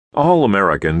All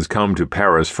Americans come to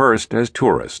Paris first as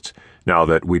tourists, now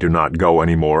that we do not go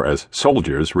anymore as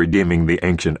soldiers redeeming the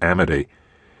ancient amity.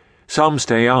 Some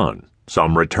stay on,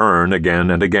 some return again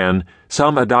and again,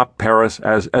 some adopt Paris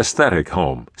as aesthetic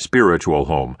home, spiritual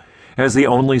home, as the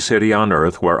only city on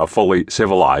earth where a fully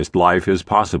civilized life is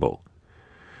possible.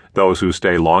 Those who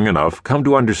stay long enough come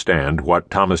to understand what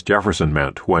Thomas Jefferson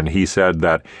meant when he said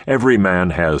that every man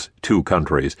has two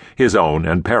countries, his own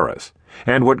and Paris,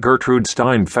 and what Gertrude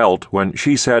Stein felt when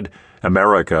she said,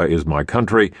 "America is my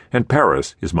country and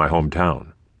Paris is my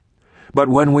hometown." But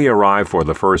when we arrive for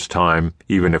the first time,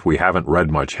 even if we haven't read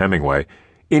much Hemingway,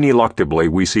 ineluctably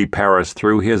we see Paris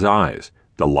through his eyes,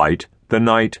 the light, the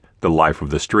night, the life of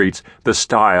the streets, the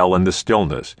style and the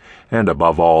stillness, and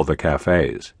above all the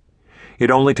cafes.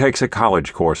 It only takes a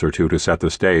college course or two to set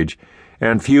the stage,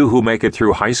 and few who make it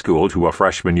through high school to a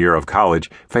freshman year of college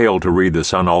fail to read The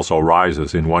Sun Also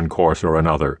Rises in one course or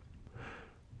another.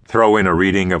 Throw in a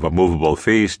reading of A Movable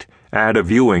Feast, add a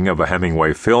viewing of a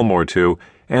Hemingway film or two,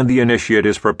 and the initiate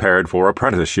is prepared for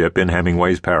apprenticeship in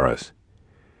Hemingway's Paris.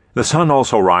 The Sun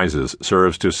Also Rises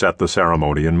serves to set the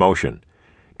ceremony in motion.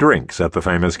 Drinks at the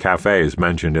famous cafes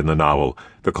mentioned in the novel,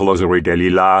 the Closerie des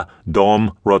Lilas,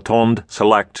 Dôme, Rotonde,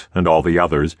 Select, and all the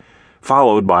others,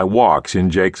 followed by walks in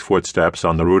Jake's footsteps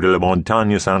on the Rue de la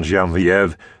Montagne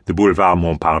Sainte-Geneviève, the Boulevard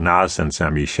Montparnasse and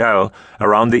Saint-Michel,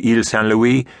 around the Ile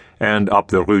Saint-Louis, and up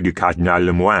the Rue du Cardinal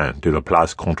Lemoine to the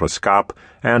Place Contrescarpe,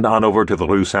 and on over to the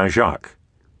Rue Saint-Jacques.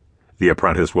 The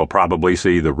apprentice will probably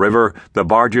see the river, the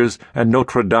barges, and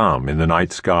Notre Dame in the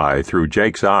night sky through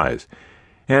Jake's eyes,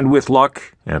 and with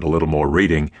luck, and a little more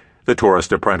reading, the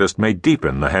tourist apprentice may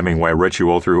deepen the Hemingway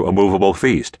ritual through A Movable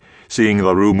Feast, seeing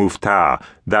the Rue Mouffetard,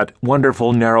 that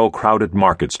wonderful narrow crowded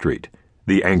market street,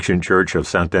 the ancient church of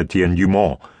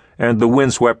Saint-Étienne-du-Mont, and the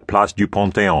windswept Place du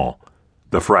Panthéon,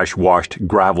 the fresh-washed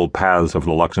gravel paths of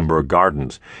the Luxembourg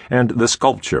Gardens, and the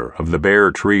sculpture of the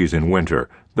bare trees in winter,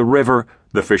 the river,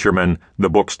 the fishermen, the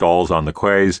bookstalls on the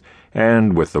quays,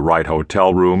 and, with the right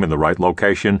hotel room in the right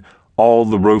location, all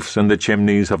the roofs and the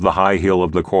chimneys of the high hill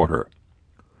of the quarter.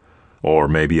 Or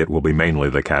maybe it will be mainly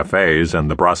the cafes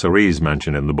and the brasseries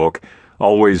mentioned in the book,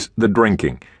 always the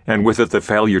drinking, and with it the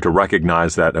failure to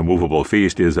recognize that A Movable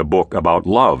Feast is a book about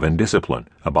love and discipline,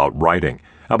 about writing,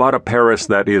 about a Paris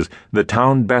that is the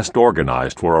town best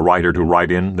organized for a writer to write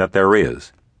in that there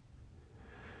is.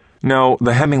 No,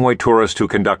 the Hemingway tourist who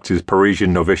conducts his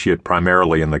Parisian novitiate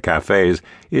primarily in the cafes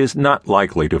is not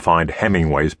likely to find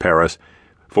Hemingway's Paris,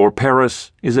 for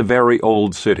Paris is a very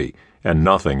old city, and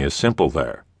nothing is simple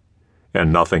there.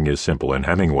 And nothing is simple in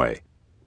Hemingway.